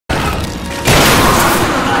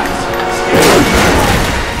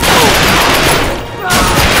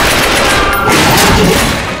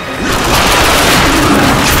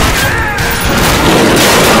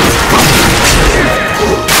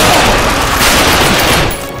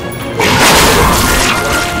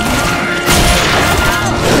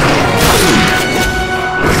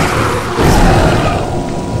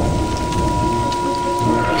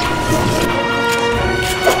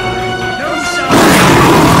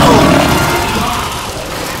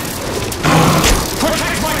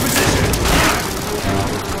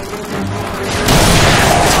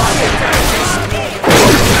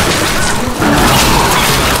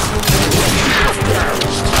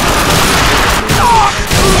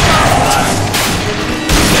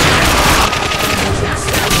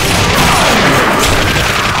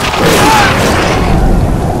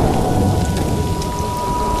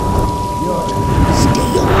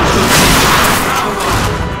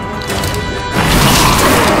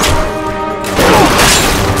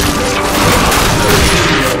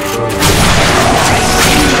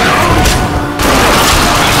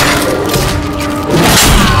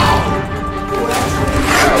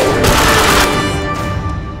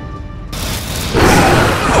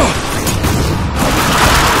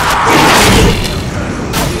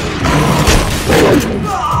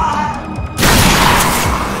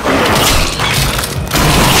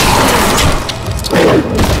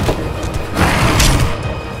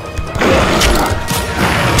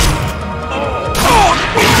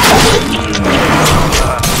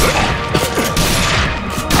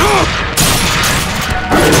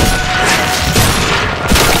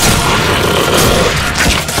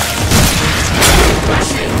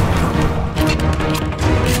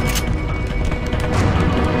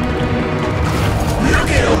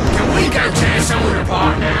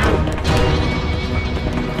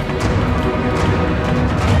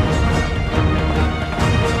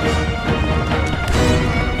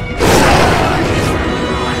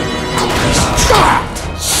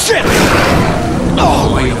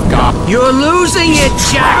You're losing it,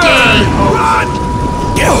 Jackie! Run!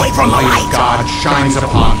 Get away from the light! God shines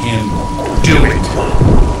upon him. Do it.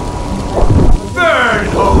 Burn,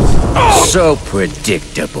 host! So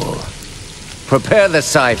predictable. Prepare the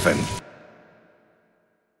siphon.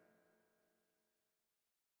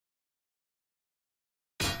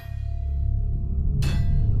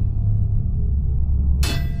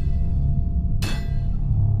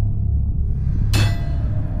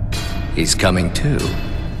 He's coming too.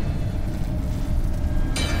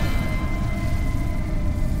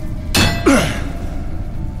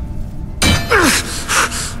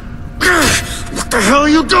 What the hell are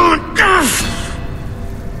you doing?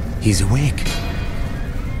 He's awake.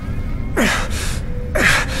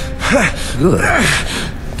 Good.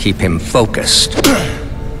 Keep him focused.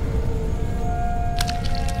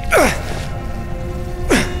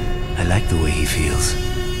 I like the way he feels.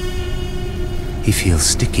 He feels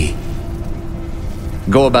sticky.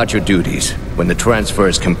 Go about your duties. When the transfer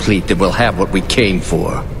is complete, then we'll have what we came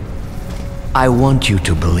for. I want you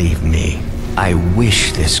to believe me. I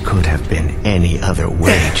wish this could have been any other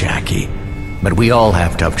way, Jackie. But we all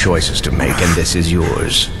have tough choices to make, and this is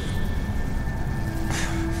yours.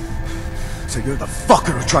 So you're the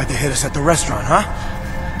fucker who tried to hit us at the restaurant, huh?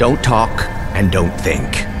 Don't talk and don't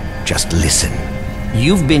think. Just listen.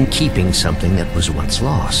 You've been keeping something that was once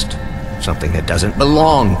lost. Something that doesn't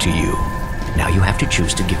belong to you. Now you have to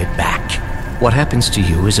choose to give it back. What happens to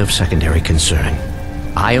you is of secondary concern.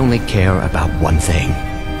 I only care about one thing.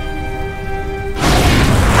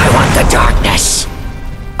 I want the darkness!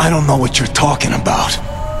 I don't know what you're talking about.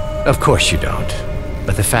 Of course you don't.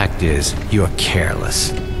 But the fact is, you're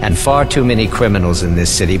careless. And far too many criminals in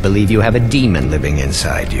this city believe you have a demon living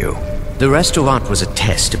inside you. The restaurant was a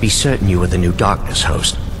test to be certain you were the new Darkness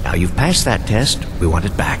host. Now you've passed that test, we want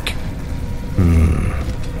it back.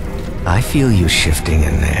 I feel you shifting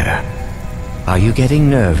in there. Are you getting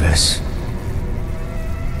nervous?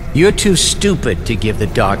 You're too stupid to give the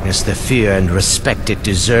darkness the fear and respect it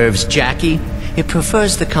deserves, Jackie. It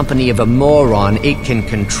prefers the company of a moron it can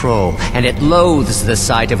control, and it loathes the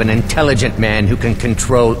sight of an intelligent man who can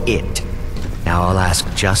control it. Now I'll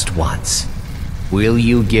ask just once. Will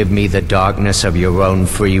you give me the darkness of your own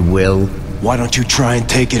free will? Why don't you try and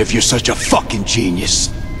take it if you're such a fucking genius?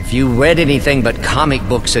 If you read anything but comic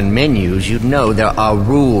books and menus, you'd know there are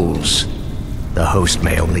rules. The host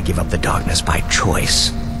may only give up the darkness by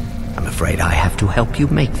choice. I'm afraid I have to help you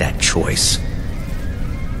make that choice.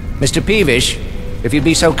 Mr. Peevish, if you'd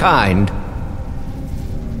be so kind.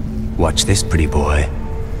 Watch this, pretty boy.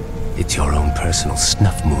 It's your own personal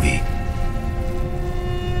snuff movie.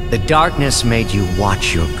 The darkness made you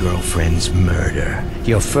watch your girlfriend's murder.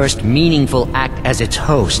 Your first meaningful act as its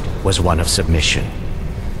host was one of submission.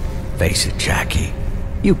 Face it, Jackie.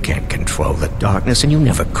 You can't control the darkness, and you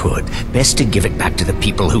never could. Best to give it back to the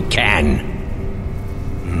people who can.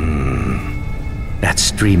 That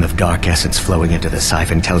stream of dark essence flowing into the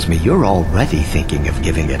siphon tells me you're already thinking of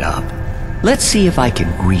giving it up. Let's see if I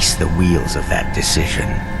can grease the wheels of that decision.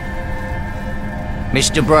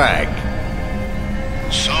 Mr. Bragg.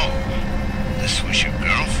 So, this was your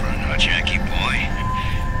girlfriend, huh, Jackie boy?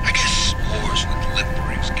 I guess whores with lip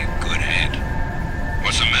rings give good head.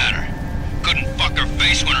 What's the matter? Couldn't fuck her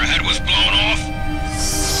face when her head was blown off?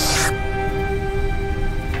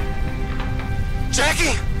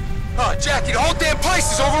 Jackie? Oh, Jackie, the whole damn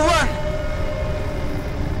place is overrun!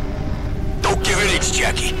 Don't give an inch,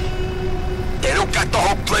 Jackie. They don't got the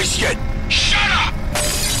whole place yet. Shut up!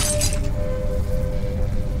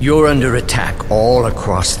 You're under attack all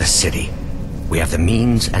across the city. We have the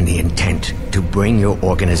means and the intent to bring your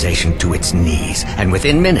organization to its knees, and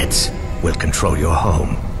within minutes, we'll control your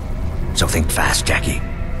home. So think fast, Jackie.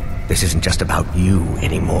 This isn't just about you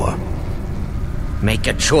anymore. Make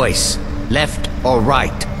a choice, left or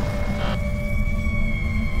right.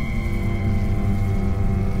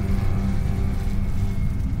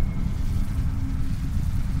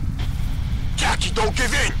 Jackie, don't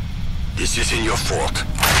give in! This isn't your fault.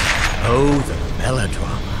 Oh, the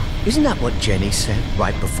melodrama. Isn't that what Jenny said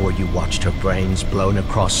right before you watched her brains blown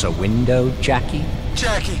across a window, Jackie?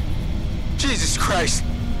 Jackie! Jesus Christ!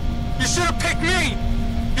 You should have picked me!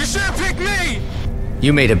 You should have picked me!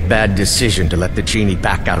 You made a bad decision to let the genie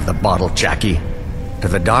back out of the bottle, Jackie. To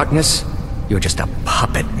the darkness, you're just a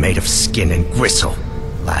puppet made of skin and gristle.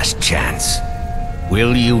 Last chance.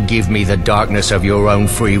 Will you give me the darkness of your own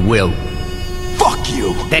free will? Fuck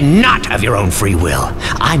you! Then not of your own free will.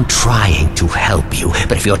 I'm trying to help you,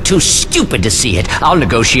 but if you're too stupid to see it, I'll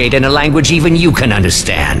negotiate in a language even you can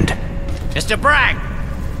understand. Mr. Bragg,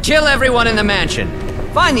 kill everyone in the mansion.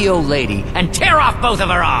 Find the old lady and tear off both of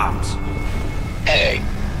her arms. Hey,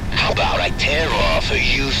 How about I tear off her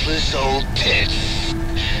useless old tits?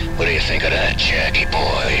 What do you think of that, Jackie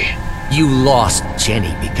boy? You lost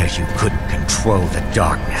Jenny because you couldn't control the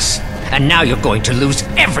darkness. And now you're going to lose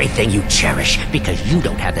everything you cherish because you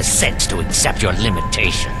don't have the sense to accept your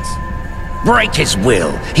limitations. Break his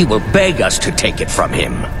will. He will beg us to take it from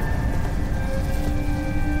him.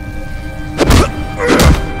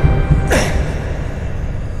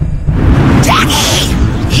 Jackie!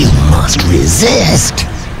 You must resist!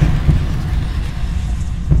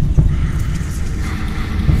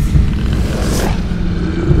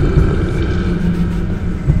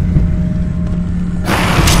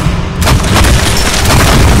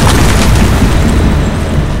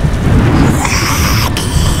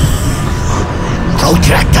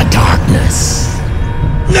 Protect the darkness.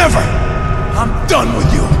 Never! I'm done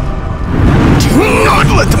with you. Do not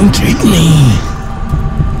let them take me.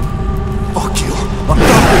 Fuck you. I'm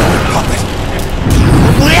done with your puppet. You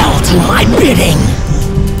will do my bidding.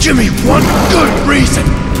 Give me one good reason.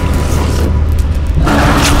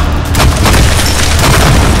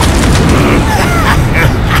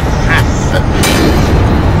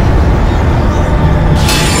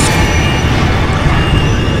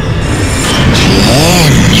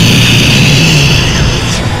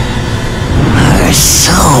 Her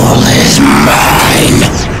soul is mine.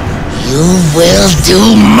 You will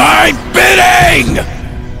do my bidding!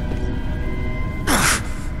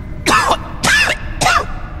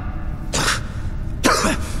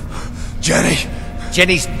 Jenny!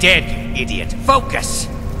 Jenny's dead, idiot. Focus!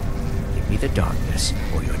 Give me the darkness,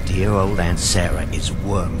 or your dear old Aunt Sarah is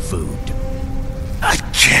worm food. I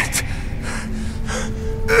can't.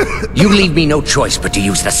 You leave me no choice but to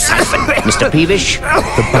use the siphon, Mr. Peevish.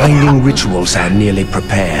 The binding rituals are nearly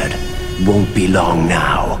prepared. Won't be long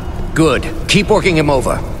now. Good. Keep working him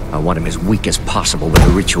over. I want him as weak as possible when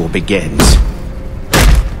the ritual begins.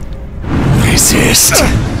 Resist.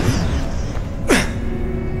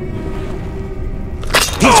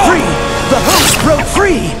 He's free! The host broke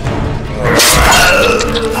free!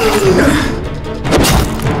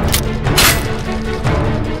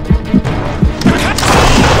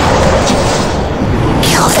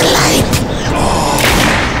 Kill the light.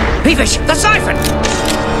 Peevish, the siphon!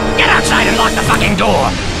 Get outside and lock the fucking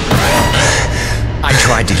door! I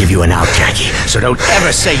tried to give you an out, Jackie, so don't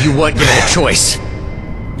ever say you weren't given a choice.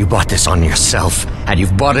 You brought this on yourself, and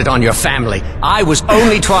you've brought it on your family. I was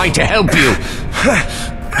only trying to help you.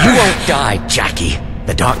 You won't die, Jackie.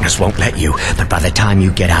 The darkness won't let you, but by the time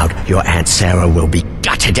you get out, your Aunt Sarah will be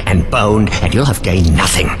gutted and boned, and you'll have gained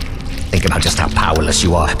nothing. Think about just how powerless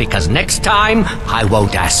you are, because next time, I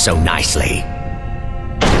won't ask so nicely.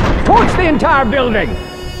 Torch the entire building!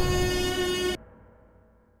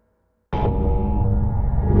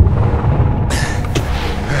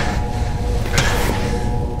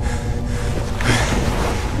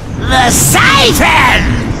 The siphon!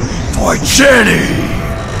 For Jenny!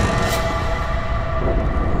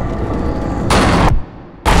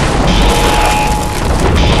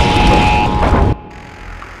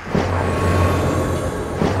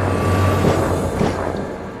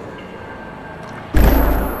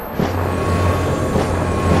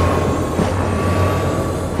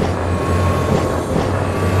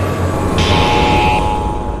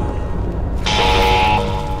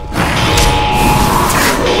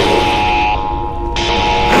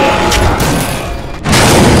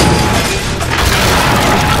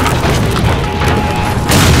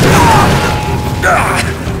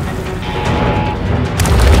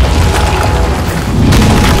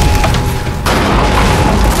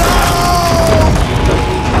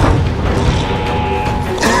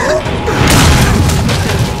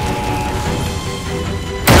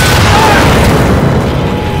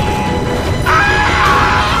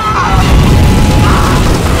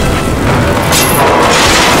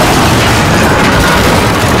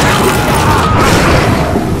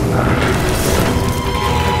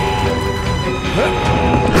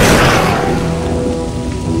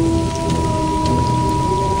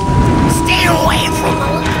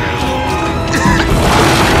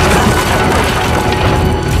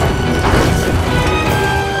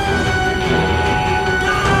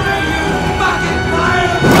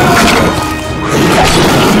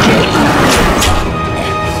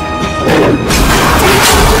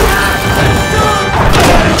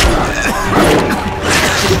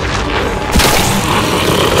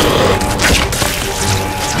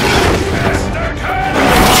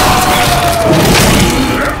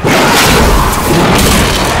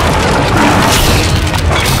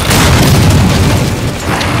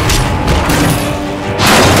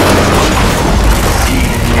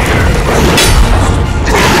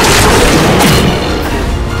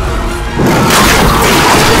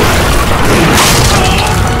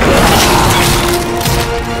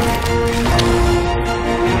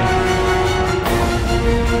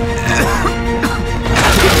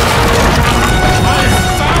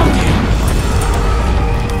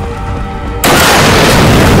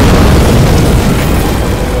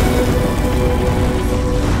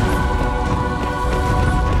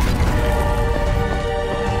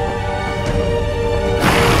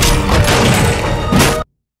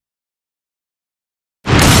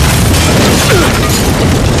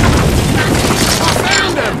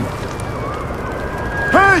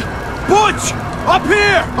 Up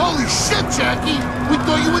here! Holy shit, Jackie! We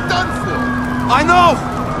thought you were done for. I know!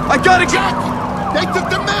 I gotta get... Jackie! They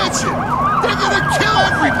took the mansion! They're gonna kill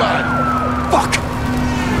everybody! Fuck!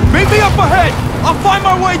 Meet me up ahead! I'll find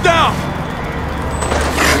my way down!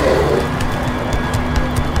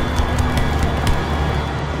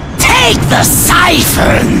 Take the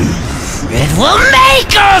siphon! It will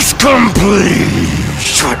make us complete!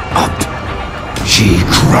 Shut up! She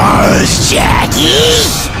cries,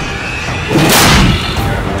 Jackie!